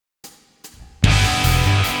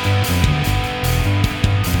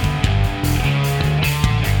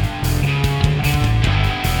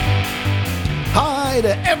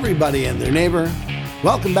Hi to everybody and their neighbor.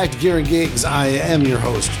 Welcome back to Gear and Gigs. I am your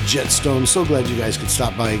host, Jetstone. So glad you guys could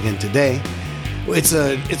stop by again today. It's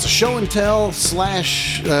a show and tell /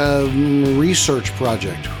 research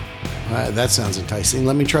project. That sounds enticing.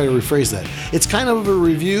 Let me try to rephrase that. It's kind of a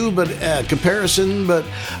review, but comparison, but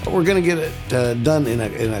we're going to get it done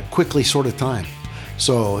in a quickly sort of time.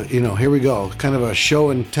 So, here we go. Kind of a show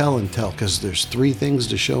and tell, because there's 3 things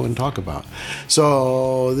to show and talk about.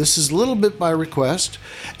 So this is a little bit by request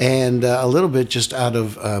and a little bit just out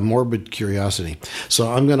of morbid curiosity.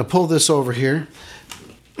 So I'm going to pull this over here.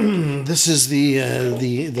 This is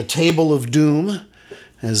the Table of Doom,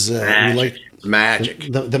 as we like.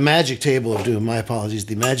 Magic. The magic table of doom. My apologies.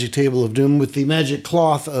 The magic table of doom with the magic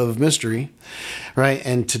cloth of mystery, right?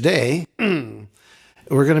 And today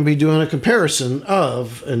we're going to be doing a comparison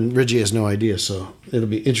of, and Reggie has no idea, so it'll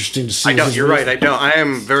be interesting to see. I don't. You're right. I don't. I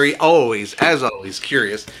am always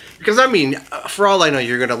curious, because for all I know,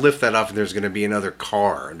 you're going to lift that up and there's going to be another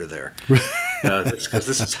car under there. Because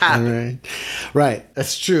this is happening. Right.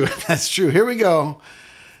 That's true. That's true. Here we go.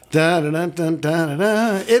 Da da da da da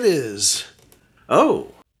da. It is.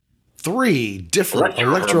 3 different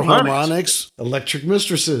electroharmonics, electric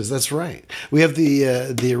mistresses. That's right. We have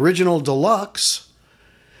the original deluxe.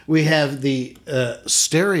 We have the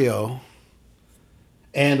stereo,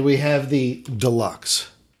 and we have the deluxe,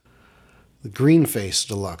 the green face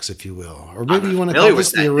deluxe, if you will, or maybe you want to call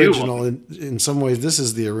this the original. In some ways, this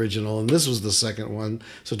is the original, and this was the second one.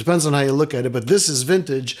 So it depends on how you look at it. But this is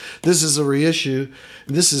vintage. This is a reissue.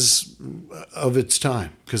 This is of its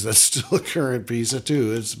time, because that's still a current piece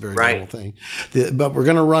too. It's a very cool thing. But we're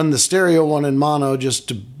going to run the stereo one in mono just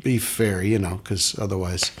to be fair, because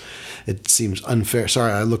otherwise it seems unfair.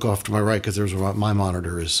 Sorry, I look off to my right because there's where my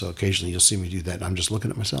monitor is. So occasionally you'll see me do that, and I'm just looking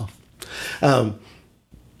at myself.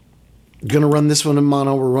 Going to run this one in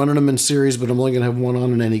mono. We're running them in series, but I'm only going to have one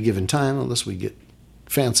on at any given time unless we get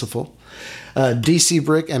fanciful. DC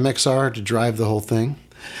brick MXR to drive the whole thing.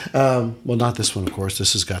 Well, not this one, of course.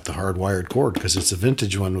 This has got the hardwired cord because it's a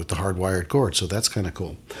vintage one with the hardwired cord, so that's kind of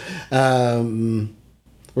cool.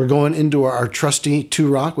 We're going into our trusty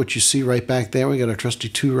 2-Rock, which you see right back there. We got our trusty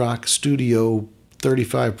 2-Rock Studio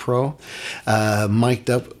 35 Pro, mic'd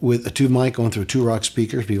up with a 2-mic going through 2-Rock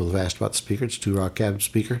speakers. People have asked about the speaker. It's a 2-Rock cab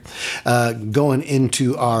speaker. Going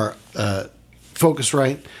into our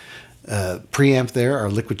Focusrite preamp there, our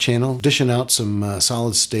liquid channel, dishing out some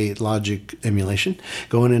solid state logic emulation.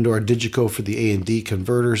 Going into our Digico for the A&D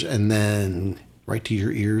converters, and then right to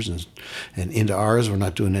your ears and into ours. We're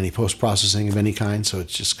not doing any post-processing of any kind, so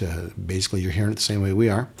it's just basically you're hearing it the same way we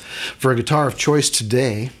are. For a guitar of choice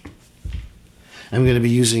today, I'm going to be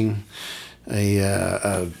using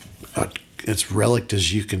it's relic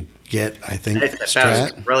as you can get, I think. That's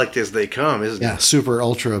as relic as they come, isn't it? Yeah, super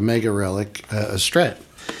ultra mega relic Strat.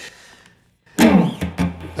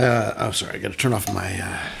 Sorry, I got to turn off my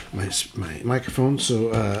microphone.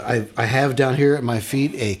 So I have down here at my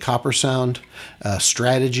feet a Copper Sound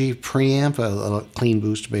Strategy preamp, a clean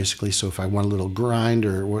boost basically. So if I want a little grind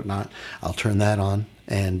or whatnot, I'll turn that on.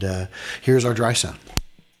 And here's our dry sound.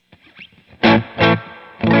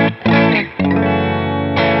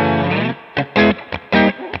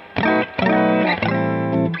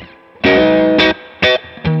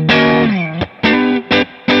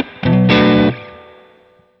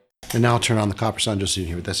 And now I'll turn on the Copper Sound just so you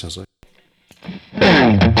can hear what that sounds like.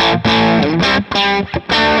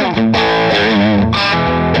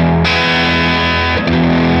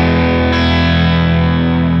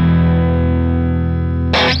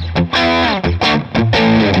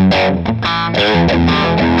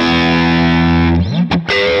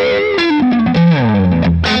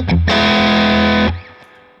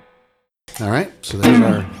 All right, so there's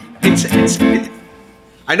our...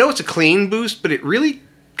 I know it's a clean boost, but it really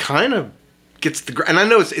kind of gets and I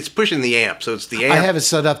know it's pushing the amp, so it's the amp. I have it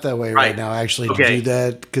set up that way right now, actually, to do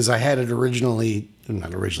that, because I had it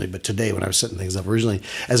not originally, but today when I was setting things up originally,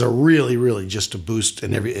 as a really just a boost,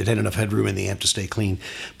 and it had enough headroom in the amp to stay clean.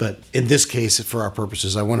 But in this case, for our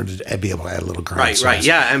purposes, I wanted to be able to add a little grind. Right,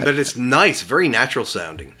 yeah, but it's nice, very natural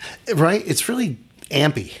sounding. Right, it's really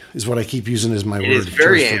ampy, is what I keep using as my word. It's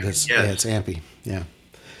very ampy. Yes. Yeah, it's ampy. Yeah.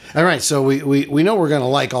 All right, so we know we're going to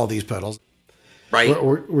like all these pedals. Right.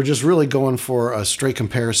 We're just really going for a straight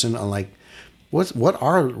comparison on what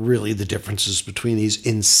are really the differences between these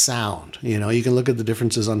in sound. You can look at the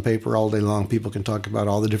differences on paper all day long. People can talk about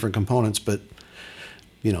all the different components, but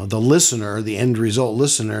the listener, the end result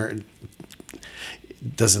listener,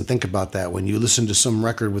 doesn't think about that. When you listen to some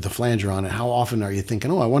record with a flanger on it, how often are you thinking,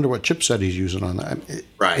 "Oh, I wonder what chipset he's using on that"?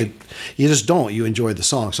 Right. You just don't. You enjoy the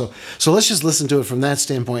song. So let's just listen to it from that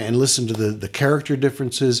standpoint and listen to the character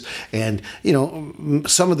differences. And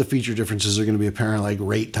some of the feature differences are going to be apparent, like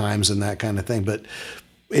rate times and that kind of thing. But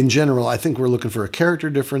in general, I think we're looking for a character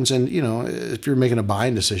difference. And if you're making a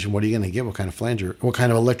buying decision, what are you going to get? What kind of flanger? What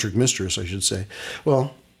kind of electric mistress, I should say?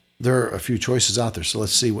 Well, there are a few choices out there, so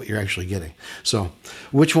let's see what you're actually getting. So,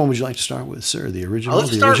 which one would you like to start with, sir? The original, or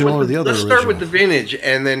the other Let's original? start with the vintage,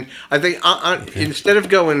 and then I think instead of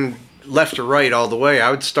going left to right all the way,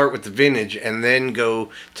 I would start with the vintage and then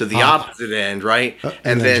go to the opposite end, right?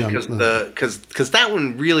 And then because that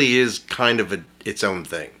one really is kind of its own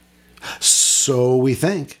thing. So we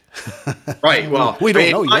think. Right. Well, we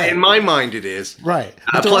don't know yet. In my mind, it is. Right.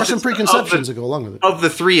 But there are some preconceptions that go along with it. Of the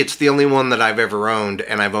three, it's the only one that I've ever owned,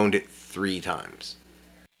 and I've owned it 3 times.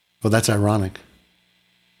 Well, that's ironic.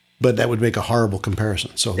 But that would make a horrible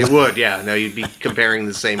comparison. So it would, yeah. No, you'd be comparing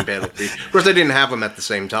the same Battlefield. Of course, I didn't have them at the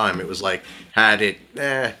same time. It was like, had it,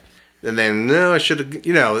 and then, no, I should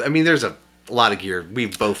have, I mean, there's a lot of gear.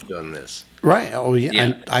 We've both done this. Right. Oh,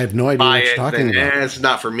 yeah. I have no idea what you're talking about. It's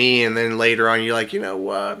not for me. And then later on, you're like, you know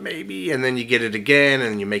what, maybe. And then you get it again,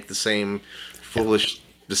 and you make the same foolish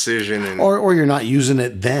decision. And or you're not using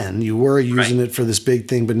it then. You were using it for this big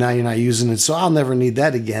thing, but now you're not using it. So I'll never need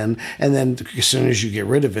that again. And then as soon as you get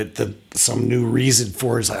rid of it, some new reason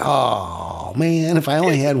for it is like, oh, man, if I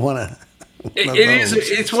only had one of those.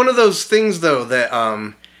 It's one of those things, though,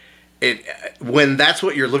 that when that's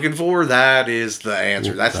what you're looking for, that is the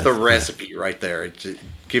answer. That's the recipe right there. It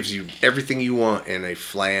gives you everything you want in a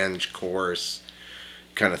flange chorus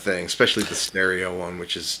kind of thing, especially the stereo one,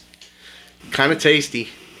 which is kind of tasty.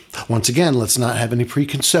 Once again, let's not have any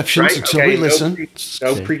preconceptions until we listen.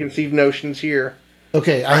 No preconceived notions here.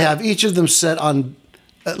 Okay, I have each of them set on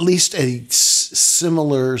at least a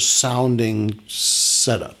similar sounding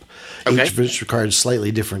setup. Okay. Each of which requires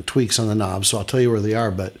slightly different tweaks on the knob, so I'll tell you where they are.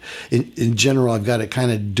 But in general, I've got it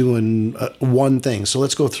kind of doing one thing. So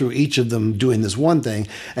let's go through each of them doing this one thing,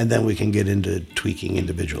 and then we can get into tweaking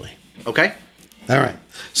individually. Okay. All right.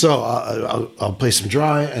 So I'll play some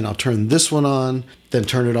dry, and I'll turn this one on, then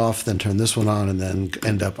turn it off, then turn this one on, and then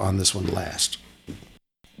end up on this one last.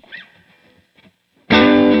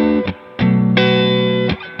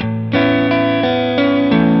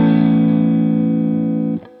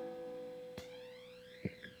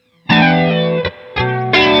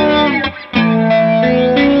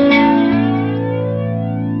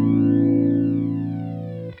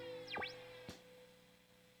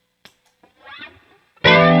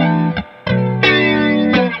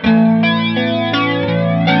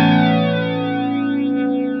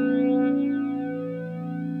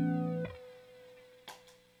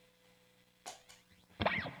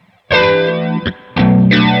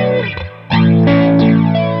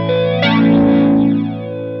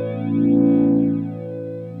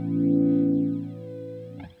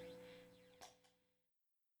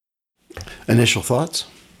 Initial thoughts?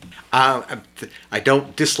 I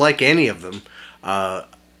don't dislike any of them. I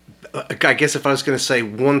guess if I was going to say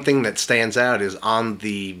one thing that stands out is on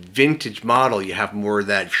the vintage model, you have more of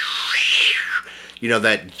that,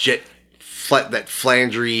 that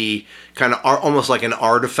flangery kind of almost like an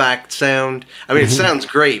artifact sound. I mean, it sounds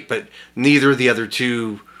great, but neither of the other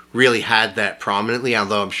two really had that prominently,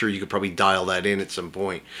 although I'm sure you could probably dial that in at some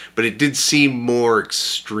point. But it did seem more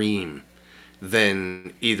extreme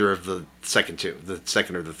than either of the second two, the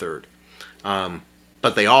second or the third.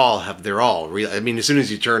 But they're all real. I mean, as soon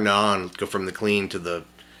as you turn it on, go from the clean to the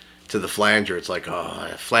flanger, it's like,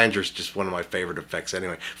 flanger's just one of my favorite effects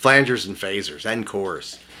anyway. Flangers and phasers and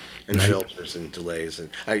chorus and filters and delays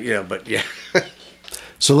and but yeah.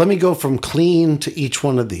 So let me go from clean to each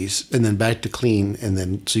one of these, and then back to clean, and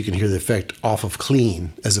then so you can hear the effect off of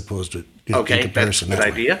clean as opposed to in comparison. That's a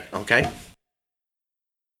good idea. Okay.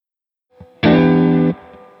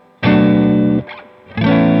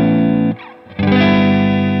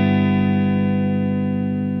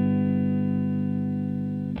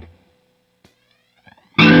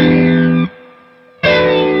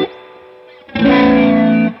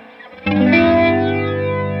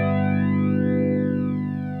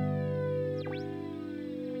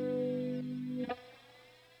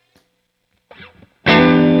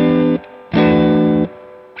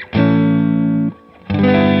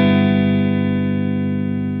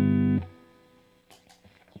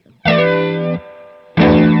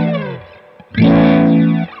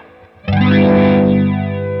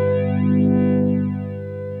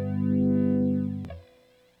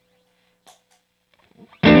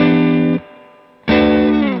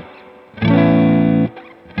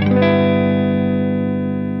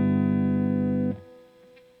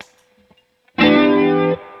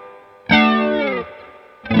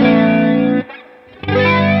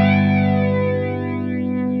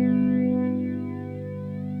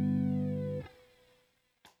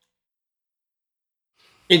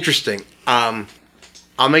 Interesting.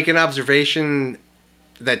 I'll make an observation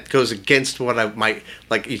that goes against what I might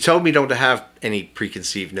like. You told me don't to have any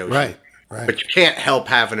preconceived notions, Right. Right. but you can't help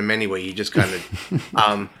having them anyway. You just kind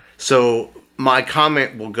of. So my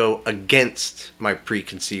comment will go against my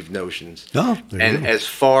preconceived notions. Oh, and as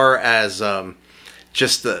far as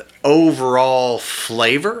just the overall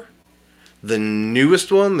flavor, the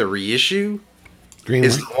newest one, the reissue,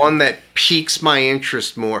 is the one that piques my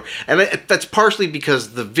interest more. And that's partially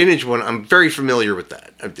because the vintage one, I'm very familiar with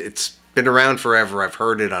that. It's been around forever. I've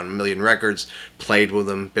heard it on a million records, played with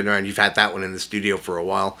them, been around. You've had that one in the studio for a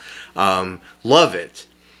while. Love it.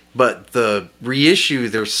 But the reissue,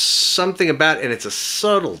 there's something about it, and it's a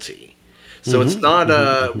subtlety. So it's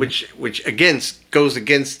not which again goes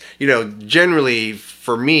against, generally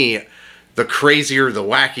for me, the crazier, the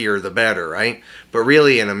wackier, the better, right? But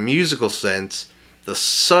really, in a musical sense, the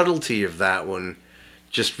subtlety of that one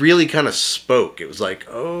just really kind of spoke. It was like,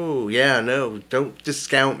 oh yeah, no, don't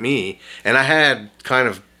discount me. And I had kind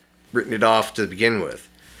of written it off to begin with,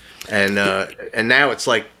 and now it's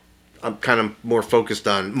like I'm kind of more focused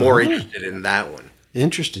on, more interested in that one.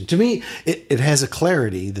 Interesting. To me, it has a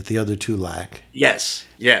clarity that the other two lack. Yes.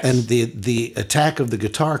 And the attack of the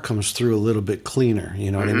guitar comes through a little bit cleaner. You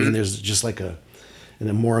know what I mean? There's just like a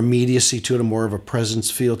more immediacy to it, a more of a presence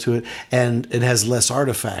feel to it, and it has less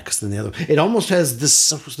artifacts than the other. It almost has the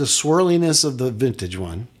swirliness of the vintage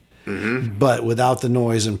one, but without the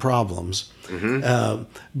noise and problems.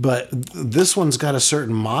 But this one's got a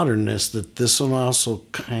certain modernness that this one also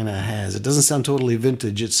kind of has. It doesn't sound totally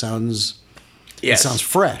vintage. It sounds... Yes. It sounds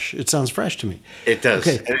fresh. It sounds fresh to me. It does,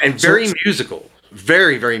 okay. and very musical,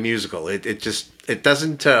 very very musical. It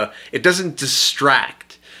doesn't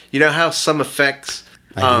distract. You know how some effects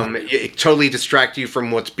it totally distract you from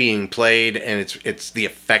what's being played, and it's the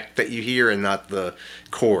effect that you hear and not the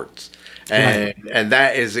chords. And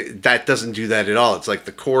that doesn't do that at all. It's like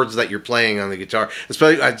the chords that you're playing on the guitar.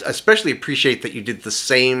 I especially appreciate that you did the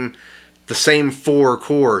same 4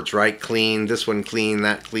 chords, right? Clean, this one clean,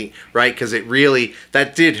 that clean, right? Because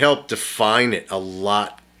that did help define it a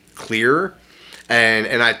lot clearer.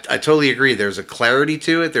 And I totally agree. There's a clarity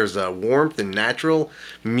to it. There's a warmth and natural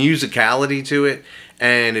musicality to it.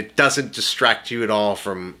 And it doesn't distract you at all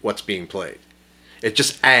from what's being played. It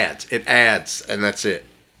just adds. It adds, and that's it.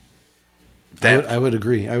 I would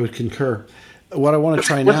agree. I would concur. What I want to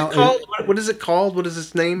try now... What is it called? What is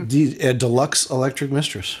its name? The Deluxe Electric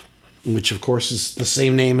Mistress. Which, of course, is the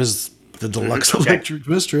same name as the Deluxe Electric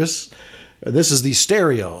Mistress. This is the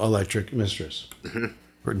Stereo Electric Mistress.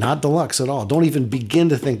 Or not deluxe at all. Don't even begin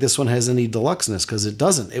to think this one has any deluxeness, because it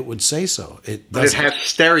doesn't. It would say so. But it has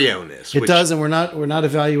stereo-ness. It does, and we're not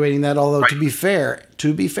evaluating that. Although to be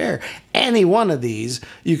fair, any one of these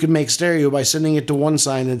you could make stereo by sending it to one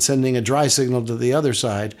side and sending a dry signal to the other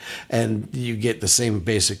side, and you get the same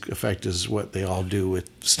basic effect as what they all do with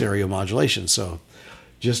stereo modulation. So.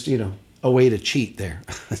 Just, a way to cheat there.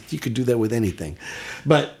 You could do that with anything.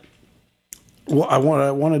 But what I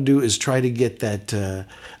want to do is try to get that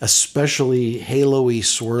especially halo-y,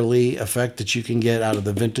 swirly effect that you can get out of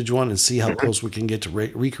the vintage one, and see how close we can get to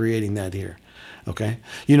recreating that here. Okay?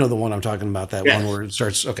 You know the one I'm talking about, that one where it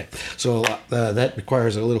starts. Okay. So that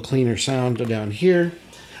requires a little cleaner sound down here.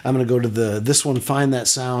 I'm going to go to this one, find that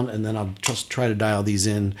sound, and then I'll just try to dial these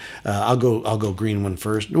in. I'll go green one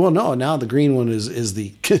first. Well, no, now the green one is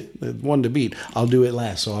the one to beat. I'll do it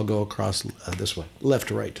last, so I'll go across this way, left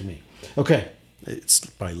to right to me. Okay, it's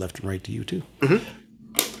probably left and right to you too.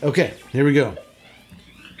 Okay, here we go.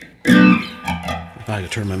 I got to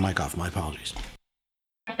turn my mic off. My apologies.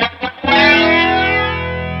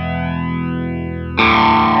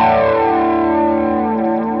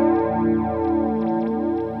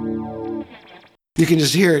 You can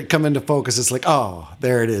just hear it come into focus. It's like, oh,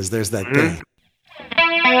 there it is. There's that thing.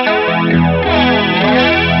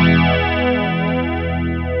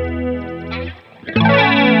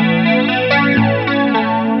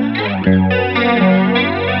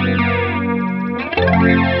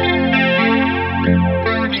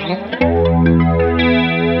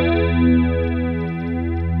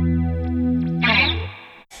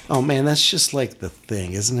 Oh, man, that's just like the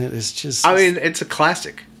thing, isn't it? It's just... I mean, it's a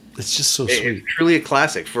classic. It's just so sweet. It's truly a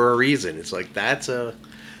classic for a reason. It's like, that's a...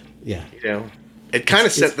 Yeah. It kind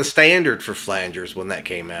of set the standard for flangers when that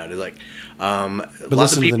came out. It's like,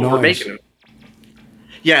 lots of people were making them.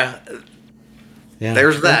 Yeah.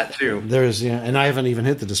 There's that, too. And I haven't even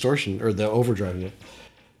hit the distortion or the overdrive yet.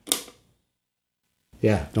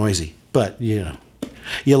 Yeah, noisy. But, you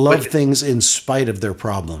love things in spite of their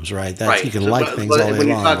problems, right? Right. You can like things all day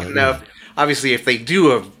long. Now, obviously, if they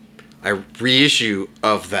do a reissue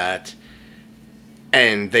of that,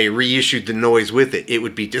 and they reissued the noise with it, it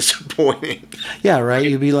would be disappointing. Yeah, right.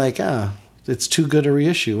 You'd be like, it's too good a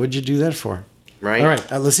reissue. What'd you do that for? Right. All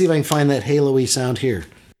right, let's see if I can find that halo-y sound here.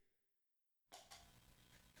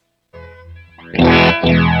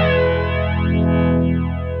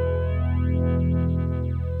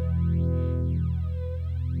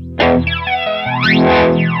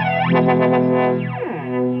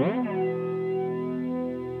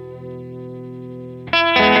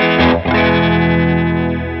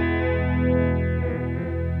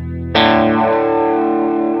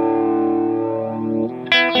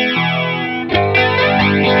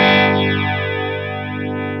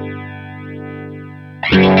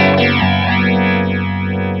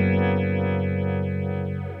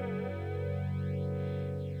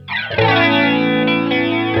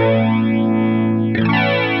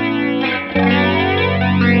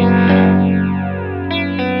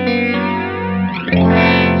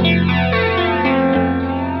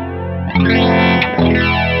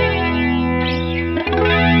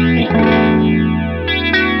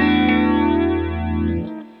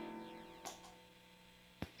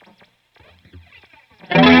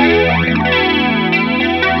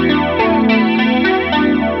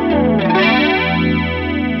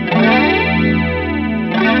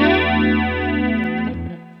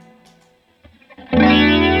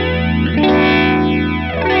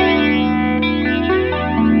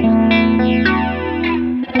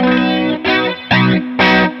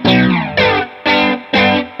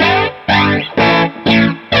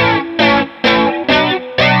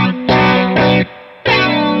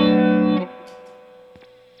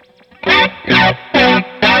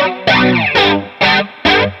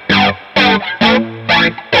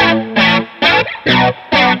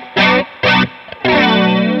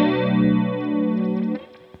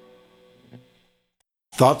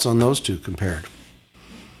 Thoughts on those two compared?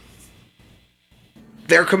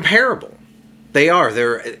 They're comparable. They are.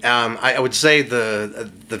 They're. I would say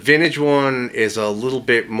the vintage one is a little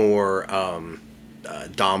bit more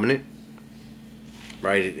dominant,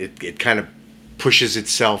 right? It kind of pushes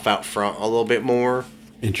itself out front a little bit more.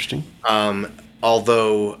 Interesting.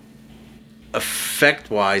 Although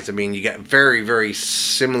effect-wise, I mean, you got very, very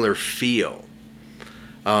similar feel.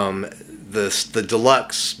 The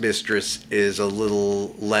deluxe Mistress is a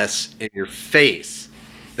little less in your face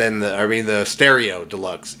than the stereo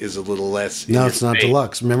deluxe is a little less. No, it's not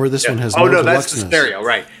deluxe. Remember, this one has no, no that's the deluxeness. stereo,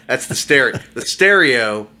 right? That's the stereo. The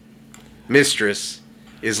stereo Mistress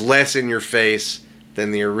is less in your face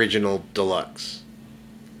than the original deluxe.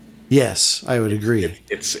 Yes, I would agree.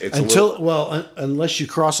 It's unless you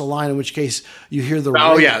cross a line, in which case you hear the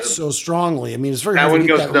rate so strongly. I mean, it's very hard to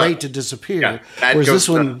get that rate to disappear. Yeah, whereas this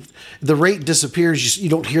one, the rate disappears. You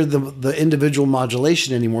don't hear the individual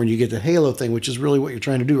modulation anymore, and you get the halo thing, which is really what you're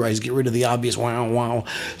trying to do, right? Is get rid of the obvious wow, wow.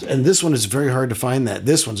 And this one is very hard to find that.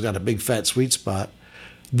 This one's got a big fat sweet spot.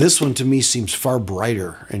 This one to me seems far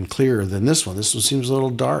brighter and clearer than this one. This one seems a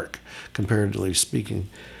little dark, comparatively speaking,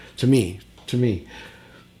 to me.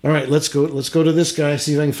 All right, let's go to this guy,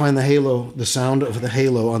 see if I can find the halo, the sound of the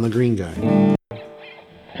halo on the green guy.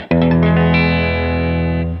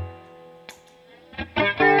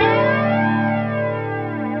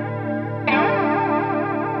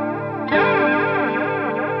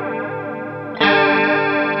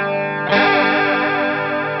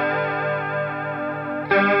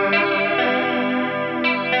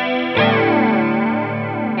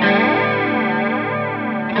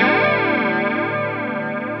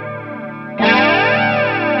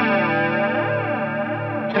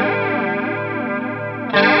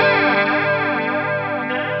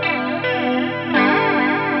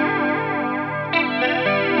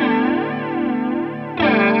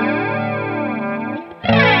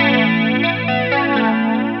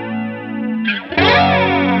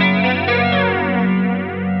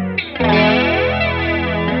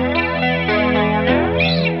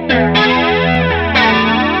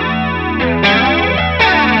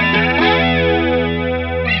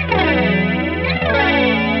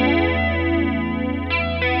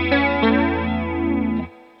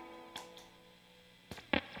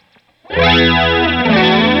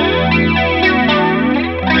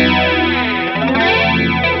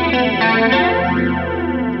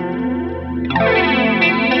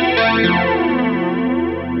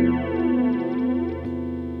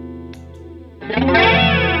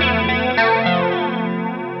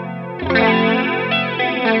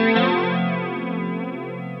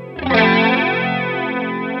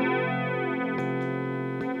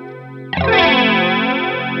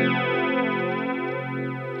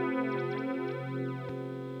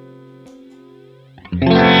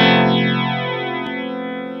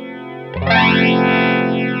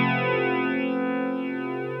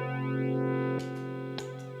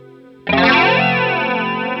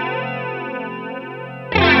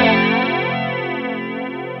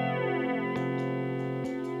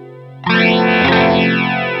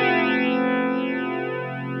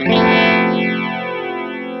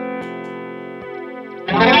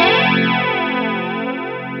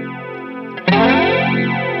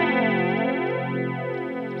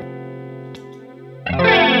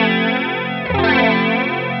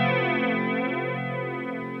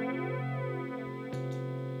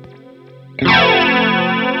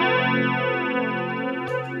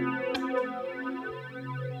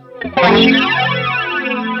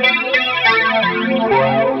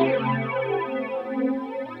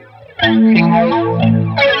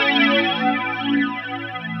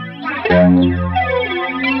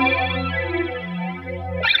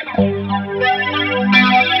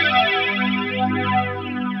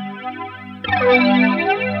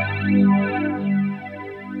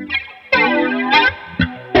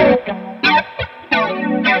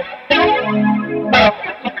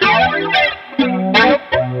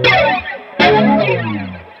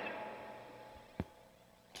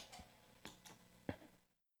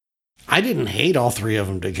 I didn't hate all three of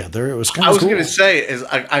them together. It was kind I of was cool. going to say is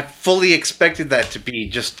I fully expected that to be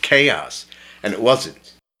just chaos, and it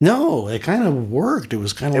wasn't. No, it kind of worked. It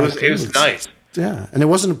was kind of It was nice. Yeah, and it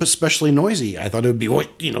wasn't especially noisy. I thought it would be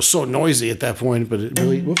so noisy at that point, but it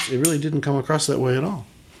really didn't come across that way at all.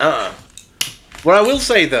 What I will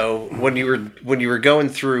say though, when you were going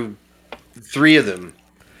through three of them,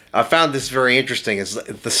 I found this very interesting. Is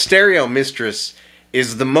the stereo Mistress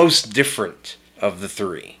is the most different of the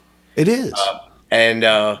three. It is. And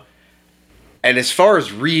as far as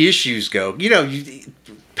reissues go,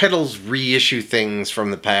 pedals reissue things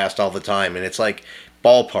from the past all the time, and it's like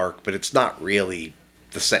ballpark, but it's not really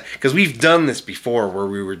the same. Because we've done this before, where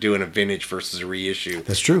we were doing a vintage versus a reissue.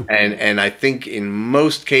 That's true. And I think in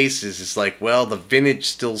most cases, it's like, well, the vintage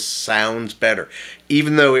still sounds better,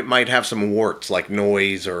 even though it might have some warts like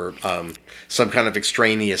noise or some kind of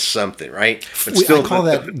extraneous something, right? But I call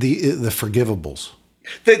that the forgivables.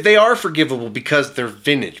 They are forgivable because they're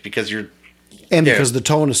vintage, because because the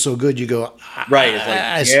tone is so good, you go, right.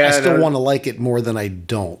 I still want to like it more than I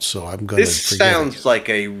don't, so I'm going to This sounds like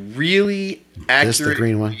a really accurate the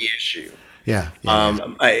green one? reissue. Yeah.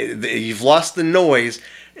 You've lost the noise.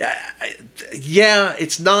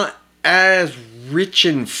 It's not as rich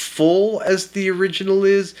and full as the original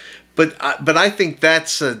is, but I think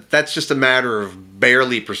that's just a matter of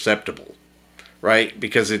barely perceptible. Right,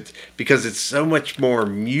 because it's so much more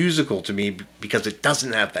musical to me because it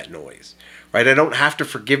doesn't have that noise. Right, I don't have to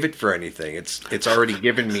forgive it for anything. It's already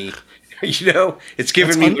given me, it's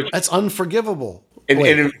given me. That's unforgivable.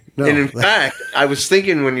 And in fact, I was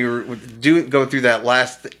thinking when you were going through that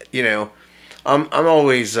last, I'm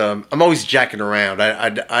always jacking around.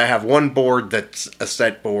 I have one board that's a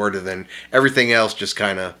set board, and then everything else just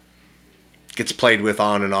kind of gets played with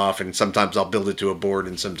on and off. And sometimes I'll build it to a board,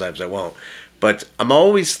 and sometimes I won't. But I'm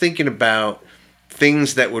always thinking about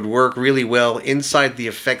things that would work really well inside the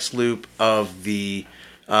effects loop of the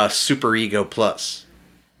Super Ego Plus.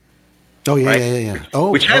 Oh yeah, right? yeah.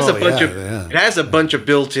 Oh, which has it has a bunch of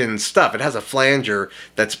built-in stuff. It has a flanger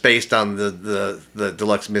that's based on the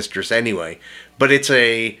Deluxe Mistress anyway, but it's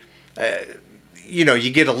you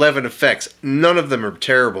get 11 effects. None of them are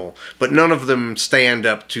terrible, but none of them stand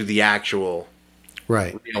up to the actual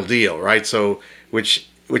real deal, right? So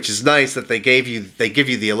which is nice that they give you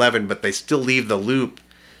the 11, but they still leave the loop,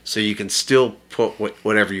 so you can still put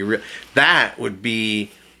whatever you. That would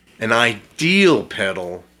be an ideal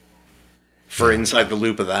pedal for inside the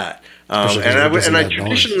loop of that. And I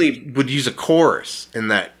traditionally would use a chorus in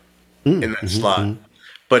that slot,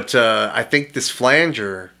 but I think this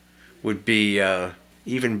flanger would be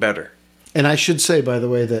even better. And I should say, by the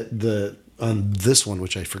way, that on this one,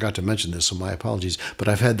 which I forgot to mention this, so my apologies, but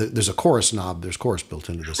there's a chorus knob. There's chorus built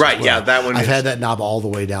into this. Right, as well. yeah, that one. I've had that knob all the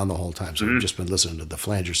way down the whole time, so I've just been listening to the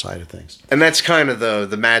flanger side of things. And that's kind of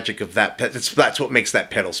the magic of that. That's what makes that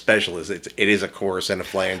pedal special. Is it is a chorus and a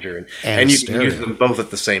flanger, and you can use them both at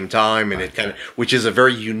the same time, and it which is a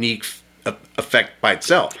very unique effect by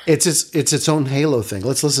itself. It's its own halo thing.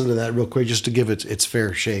 Let's listen to that real quick, just to give it its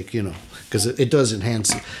fair shake, because it does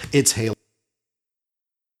enhance its halo.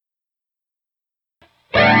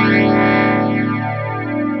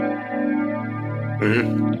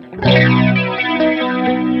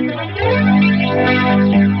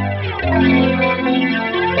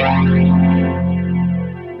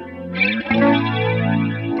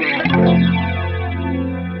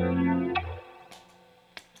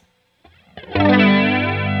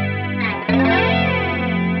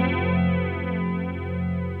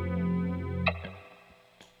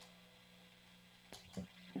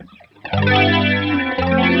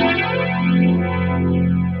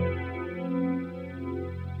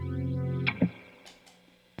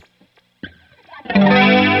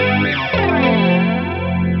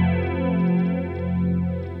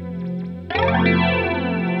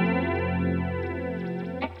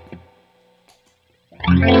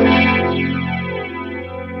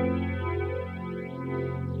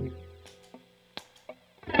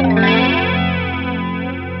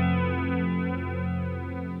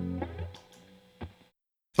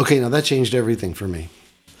 Okay, now that changed everything for me.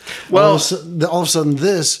 Well, all of a sudden,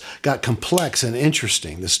 this got complex and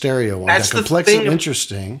interesting. The stereo one got complex and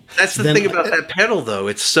interesting. That's the thing about that pedal, though.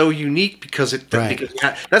 It's so unique because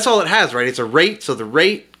that's all it has, right? It's a rate, so the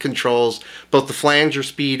rate controls both the flanger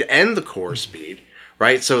speed and the core speed,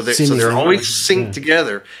 right? So they're always synced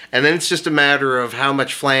together, and then it's just a matter of how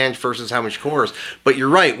much flange versus how much chorus. But you're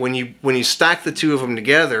right, when you stack the two of them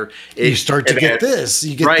together, you start to get this.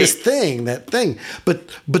 You get this thing, that thing. But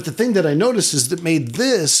the thing that I noticed is that made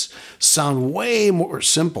this sound way more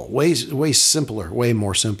simple, way simpler, way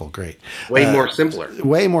more simple. Great, way more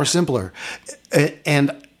simpler,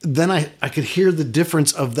 and then I could hear the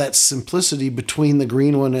difference of that simplicity between the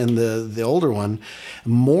green one and the older one,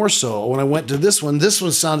 more so when I went to this one. This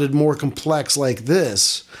one sounded more complex like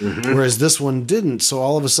this, whereas this one didn't. So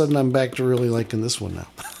all of a sudden, I'm back to really liking this one now.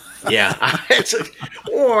 Yeah, it's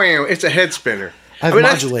a head spinner. I've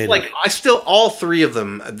modulated. I still all three of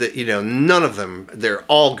them. None of them. They're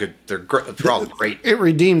all good. They're all great. It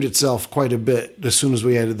redeemed itself quite a bit as soon as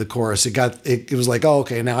we added the chorus. It was like, oh,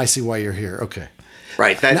 okay, now I see why you're here. Okay.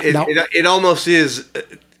 Right. It almost is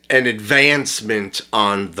an advancement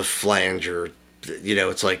on the flanger.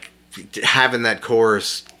 It's like having that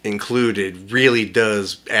chorus included really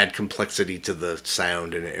does add complexity to the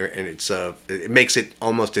sound, and it makes it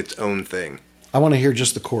almost its own thing. I want to hear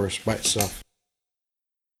just the chorus by itself.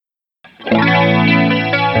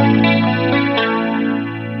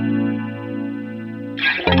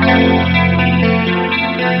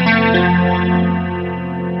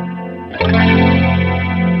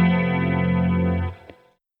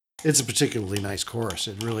 It's a particularly nice chorus.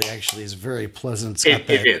 It really actually is very pleasant. It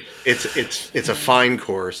is. It's a fine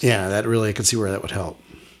chorus. Yeah, that really, I can see where that would help.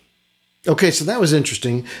 Okay, so that was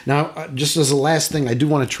interesting. Now, just as a last thing, I do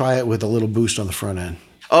want to try it with a little boost on the front end.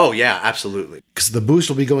 Oh, yeah, absolutely. Because the boost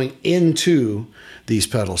will be going into these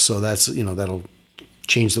pedals, so that's, that'll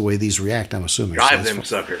change the way these react, I'm assuming. Drive them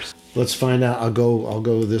suckers. Let's find out. I'll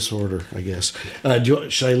go this order, I guess.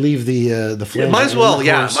 Should I leave the flanger? Might as well,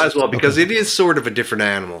 because it is sort of a different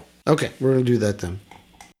animal. Okay, we're going to do that then.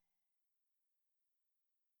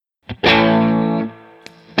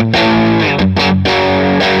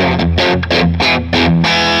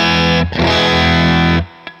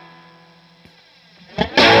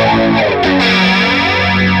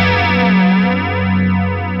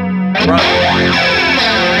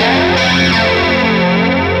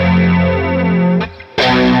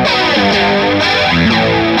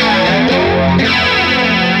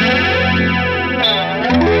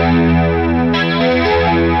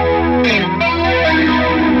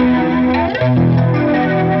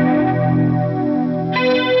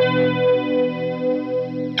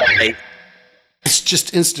 It's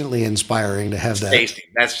just instantly inspiring to have that. Tasty.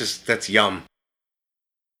 That's yum.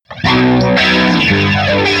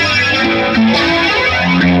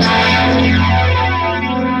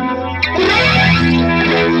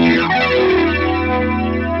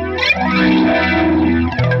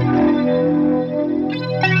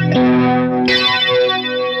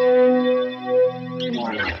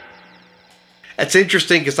 That's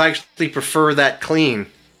interesting because I actually prefer that clean.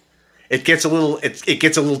 It gets a little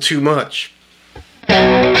too much.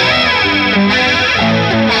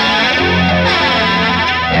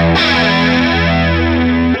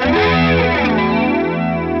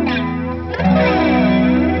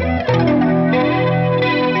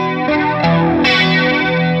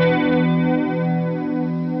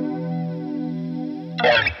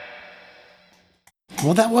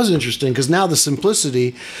 Well, that was interesting because now the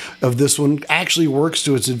simplicity of this one actually works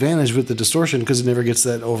to its advantage with the distortion because it never gets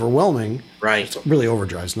that overwhelming. Right. It's really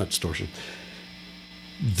overdrives, not distortion.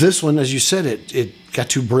 This one, as you said, it got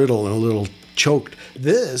too brittle and a little choked.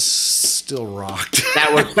 This still rocked.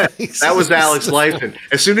 That was Alex Lifeson.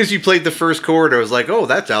 As soon as you played the first chord, I was like, "Oh,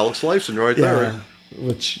 that's Alex Lifeson right there."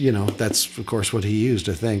 Which that's of course what he used,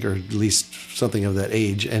 I think, or at least something of that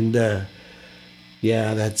age. And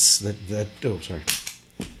that's that. Oh, sorry.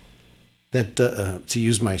 That to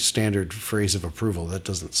use my standard phrase of approval, that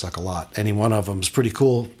doesn't suck a lot. Any one of them is pretty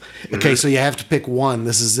cool. Okay, so you have to pick one.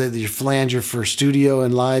 This is your flanger for studio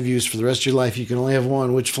and live use for the rest of your life. You can only have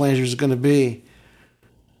one. Which flanger is it going to be?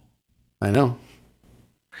 I know.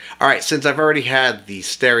 All right, since I've already had the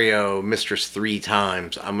stereo Mistress 3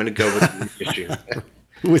 times, I'm going to go with the reissue.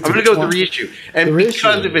 I'm going to go with the reissue, and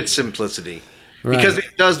because of its simplicity. Right. Because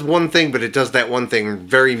it does one thing, but it does that one thing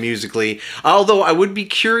very musically. Although I would be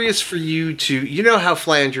curious for you to, how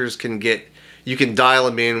flangers you can dial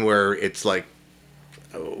them in where it's like,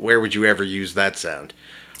 where would you ever use that sound?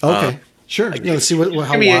 Okay, sure. Let's see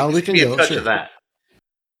how wild we can go. Touch of that.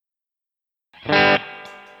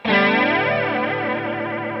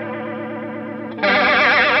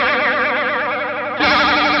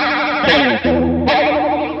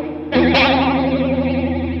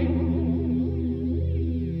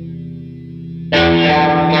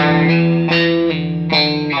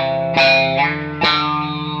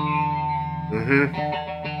 Mm-hmm.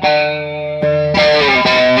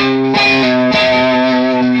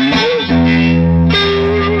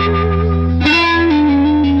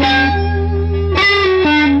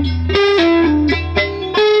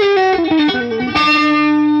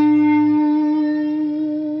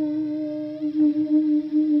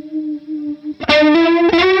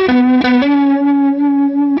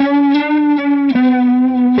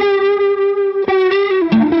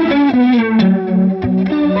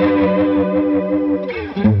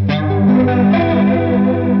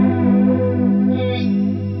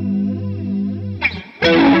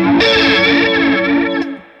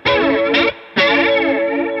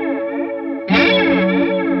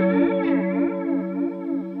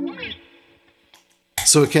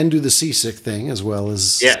 So it can do the seasick thing as well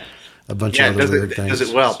as a bunch of other weird things. It does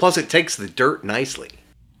it well. Plus, it takes the dirt nicely.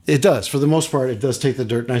 It does. For the most part, it does take the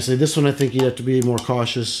dirt nicely. This one, I think you have to be more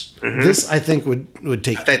cautious. This, I think, would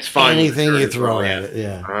take anything you throw at it.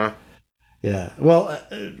 Yeah. Uh-huh. Yeah. Well,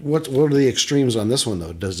 what are the extremes on this one,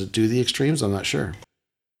 though? Does it do the extremes? I'm not sure.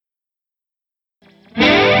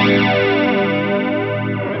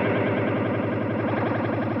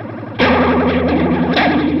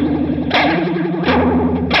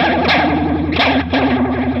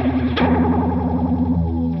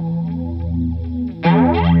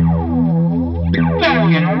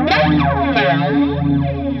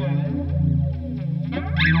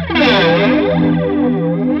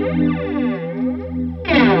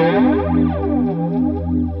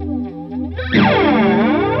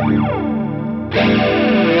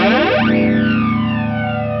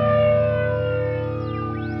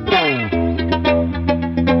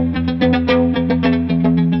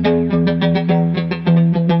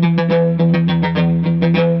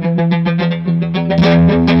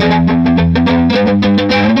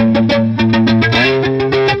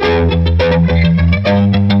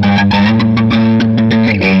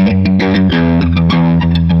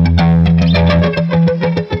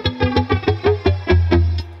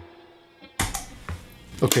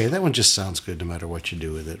 Okay, that one just sounds good no matter what you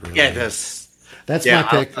do with it. Really. Yeah, it does. That's my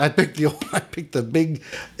pick. I picked the big,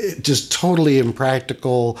 just totally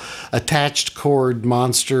impractical, attached cord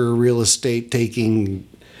monster real estate taking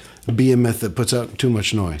behemoth that puts out too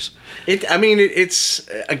much noise.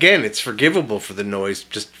 It's forgivable for the noise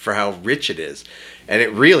just for how rich it is. And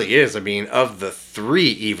it really is. I mean, of the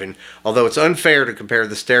three even, although it's unfair to compare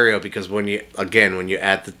the stereo because when you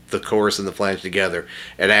add the chorus and the flange together,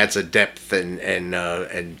 it adds a depth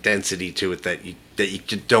and density to it that you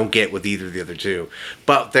don't get with either of the other two.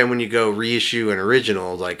 But then when you go reissue and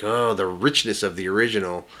original, like, the richness of the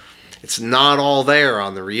original, it's not all there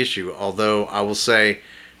on the reissue. Although I will say,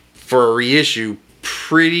 for a reissue,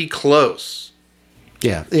 pretty close.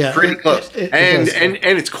 Yeah, pretty close. And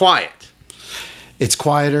it's quiet. It's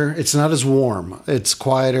quieter. It's not as warm. It's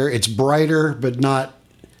quieter. It's brighter, but not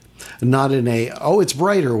in a it's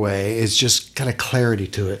brighter way. It's just kind of clarity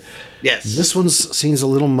to it. Yes. This one seems a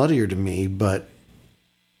little muddier to me, but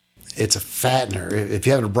it's a fattener. If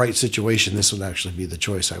you have a bright situation, this would actually be the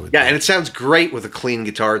choice, I would think. And it sounds great with a clean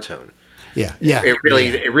guitar tone. Yeah. It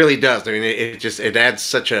really does. I mean, it adds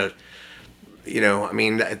such a,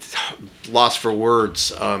 it's lost for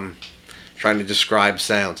words. Trying to describe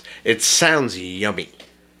sounds. It sounds yummy.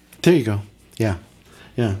 There you go. Yeah.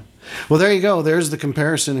 Well, there you go. There's the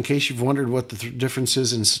comparison. In case you've wondered what the difference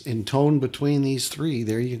is in tone between these three,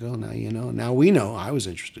 there you go. Now you know. Now we know. I was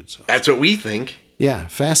interested. So that's what we think. Yeah,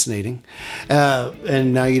 fascinating.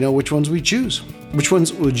 And now you know which ones we choose. Which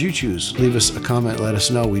ones would you choose? Leave us a comment. Let us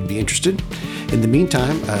know. We'd be interested. In the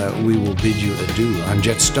meantime, we will bid you adieu. I'm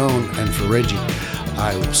Jet Stone, and for Reggie,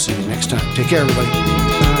 I will see you next time. Take care,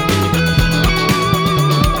 everybody.